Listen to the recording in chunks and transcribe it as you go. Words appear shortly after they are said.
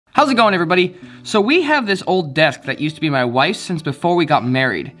How's it going, everybody? So we have this old desk that used to be my wife's since before we got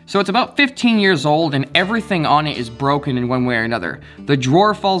married. So it's about 15 years old and everything on it is broken in one way or another. The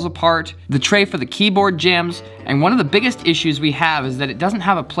drawer falls apart, the tray for the keyboard jams, and one of the biggest issues we have is that it doesn't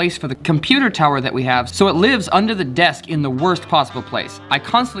have a place for the computer tower that we have, so it lives under the desk in the worst possible place. I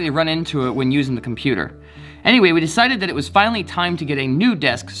constantly run into it when using the computer. Anyway, we decided that it was finally time to get a new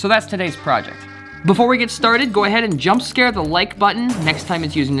desk, so that's today's project. Before we get started, go ahead and jump scare the like button next time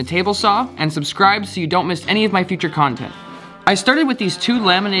it's using the table saw, and subscribe so you don't miss any of my future content. I started with these two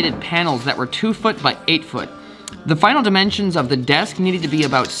laminated panels that were 2 foot by 8 foot. The final dimensions of the desk needed to be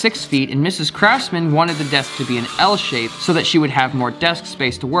about 6 feet, and Mrs. Craftsman wanted the desk to be an L shape so that she would have more desk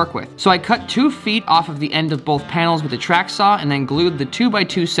space to work with. So I cut 2 feet off of the end of both panels with a track saw and then glued the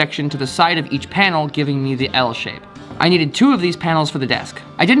 2x2 section to the side of each panel, giving me the L shape. I needed 2 of these panels for the desk.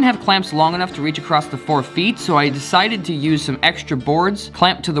 I didn't have clamps long enough to reach across the 4 feet, so I decided to use some extra boards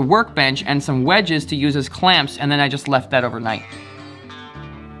clamped to the workbench and some wedges to use as clamps, and then I just left that overnight.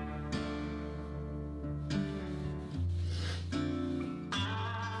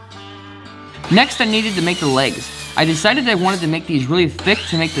 Next, I needed to make the legs. I decided I wanted to make these really thick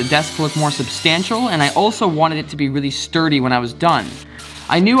to make the desk look more substantial, and I also wanted it to be really sturdy when I was done.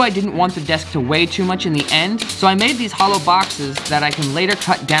 I knew I didn't want the desk to weigh too much in the end, so I made these hollow boxes that I can later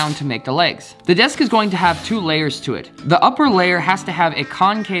cut down to make the legs. The desk is going to have 2 layers to it. The upper layer has to have a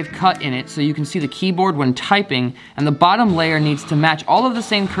concave cut in it so you can see the keyboard when typing, and the bottom layer needs to match all of the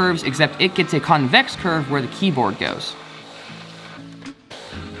same curves except it gets a convex curve where the keyboard goes.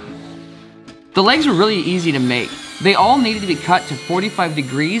 The legs were really easy to make. They all needed to be cut to 45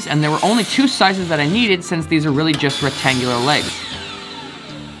 degrees, and there were only 2 sizes that I needed since these are really just rectangular legs.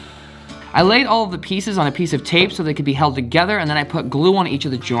 I laid all of the pieces on a piece of tape so they could be held together, and then I put glue on each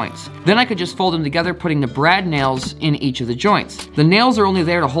of the joints. Then I could just fold them together, putting the brad nails in each of the joints. The nails are only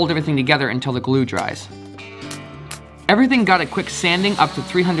there to hold everything together until the glue dries. Everything got a quick sanding up to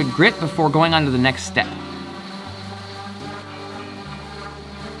 300 grit before going on to the next step.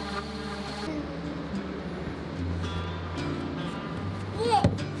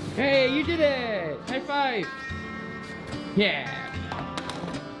 Hey, you did it! High five! Yeah!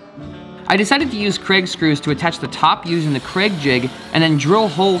 I decided to use Kreg screws to attach the top using the Kreg jig, and then drill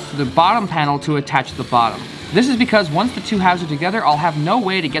holes through the bottom panel to attach the bottom. This is because once the 2 halves are together, I'll have no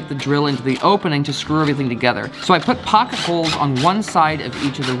way to get the drill into the opening to screw everything together. So I put pocket holes on one side of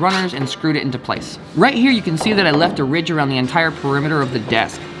each of the runners and screwed it into place. Right here you can see that I left a ridge around the entire perimeter of the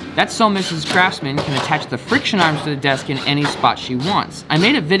desk. That's so Mrs. Craftsman can attach the friction arms to the desk in any spot she wants. I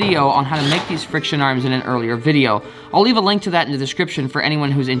made a video on how to make these friction arms in an earlier video. I'll leave a link to that in the description for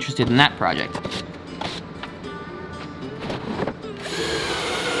anyone who's interested in that project.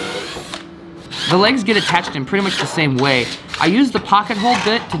 The legs get attached in pretty much the same way. I used the pocket hole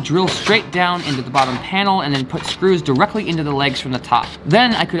bit to drill straight down into the bottom panel and then put screws directly into the legs from the top.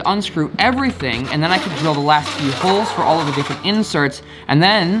 Then I could unscrew everything, and then I could drill the last few holes for all of the different inserts, and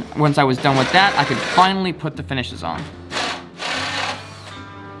then, once I was done with that, I could finally put the finishes on.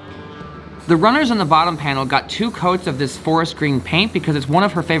 The runners on the bottom panel got 2 coats of this forest green paint because it's one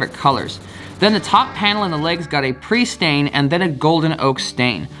of her favorite colors. Then the top panel and the legs got a pre-stain and then a golden oak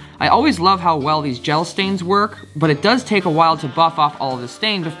stain. I always love how well these gel stains work, but it does take a while to buff off all of the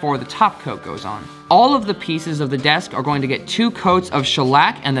stain before the top coat goes on. All of the pieces of the desk are going to get 2 coats of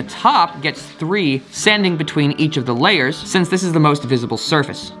shellac, and the top gets 3, sanding between each of the layers, since this is the most visible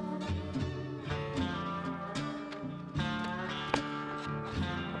surface.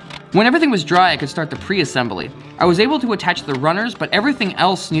 When everything was dry, I could start the pre-assembly. I was able to attach the runners, but everything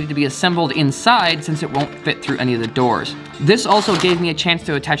else needed to be assembled inside since it won't fit through any of the doors. This also gave me a chance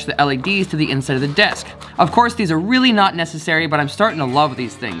to attach the LEDs to the inside of the desk. Of course, these are really not necessary, but I'm starting to love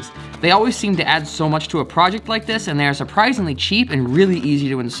these things. They always seem to add so much to a project like this, and they are surprisingly cheap and really easy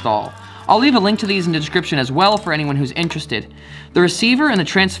to install. I'll leave a link to these in the description as well for anyone who's interested. The receiver and the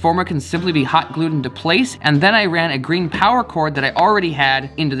transformer can simply be hot glued into place, and then I ran a green power cord that I already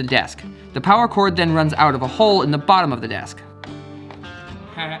had into the desk. The power cord then runs out of a hole in the bottom of the desk.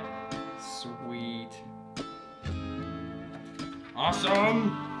 Sweet.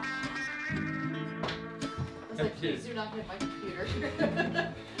 Awesome! Please do not hit my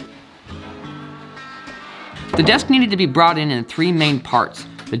computer. The desk needed to be brought in 3 main parts: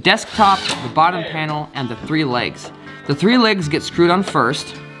 the desktop, the bottom panel, and the 3 legs. The 3 legs get screwed on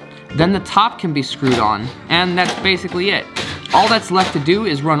first, then the top can be screwed on, and that's basically it. All that's left to do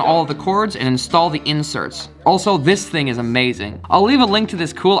is run all of the cords and install the inserts. Also, this thing is amazing. I'll leave a link to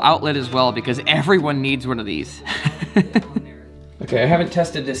this cool outlet as well because everyone needs one of these. Okay, I haven't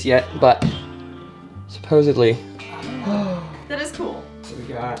tested this yet, but supposedly. That is cool. So we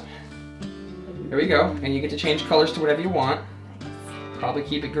got got. There we go. And you get to change colors to whatever you want. Probably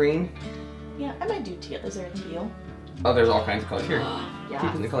keep it green. Yeah, I might do teal. Is there a teal? Oh, there's all kinds of colors. Here, Yeah.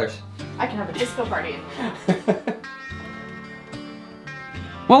 keep in the colors. I can have a disco party.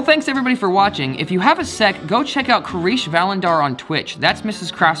 Well, thanks everybody for watching. If you have a sec, go check out Kareesh Valendar on Twitch. That's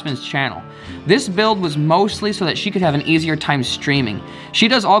Mrs. Craftsman's channel. This build was mostly so that she could have an easier time streaming. She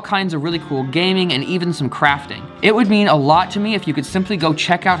does all kinds of really cool gaming and even some crafting. It would mean a lot to me if you could simply go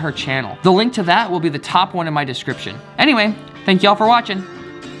check out her channel. The link to that will be the top one in my description. Anyway, thank y'all for watching.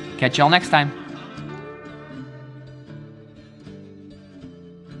 Catch y'all next time.